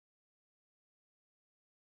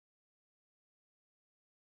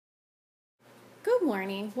Good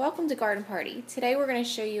morning. Welcome to Garden Party. Today we're going to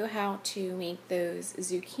show you how to make those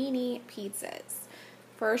zucchini pizzas.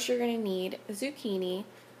 First you're going to need a zucchini,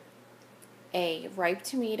 a ripe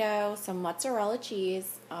tomato, some mozzarella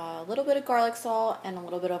cheese, a little bit of garlic salt, and a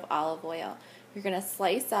little bit of olive oil. You're going to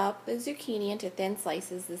slice up the zucchini into thin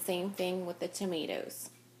slices, the same thing with the tomatoes.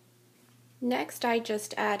 Next I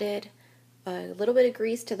just added a little bit of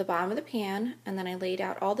grease to the bottom of the pan, and then I laid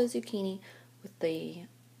out all the zucchini with the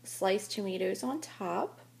sliced tomatoes on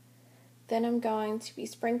top. Then I'm going to be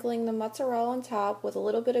sprinkling the mozzarella on top with a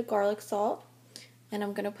little bit of garlic salt, and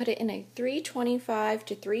I'm going to put it in a 325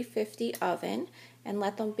 to 350 oven and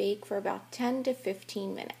let them bake for about 10 to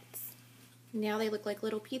 15 minutes. Now they look like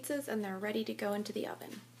little pizzas and they're ready to go into the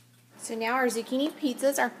oven. So now our zucchini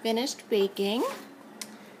pizzas are finished baking.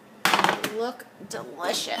 They look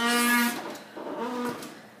delicious.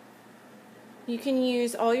 You can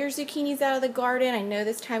use all your zucchinis out of the garden. I know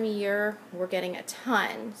this time of year we're getting a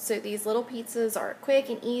ton. So these little pizzas are quick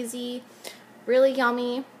and easy, really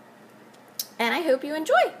yummy, and I hope you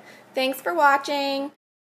enjoy. Thanks for watching.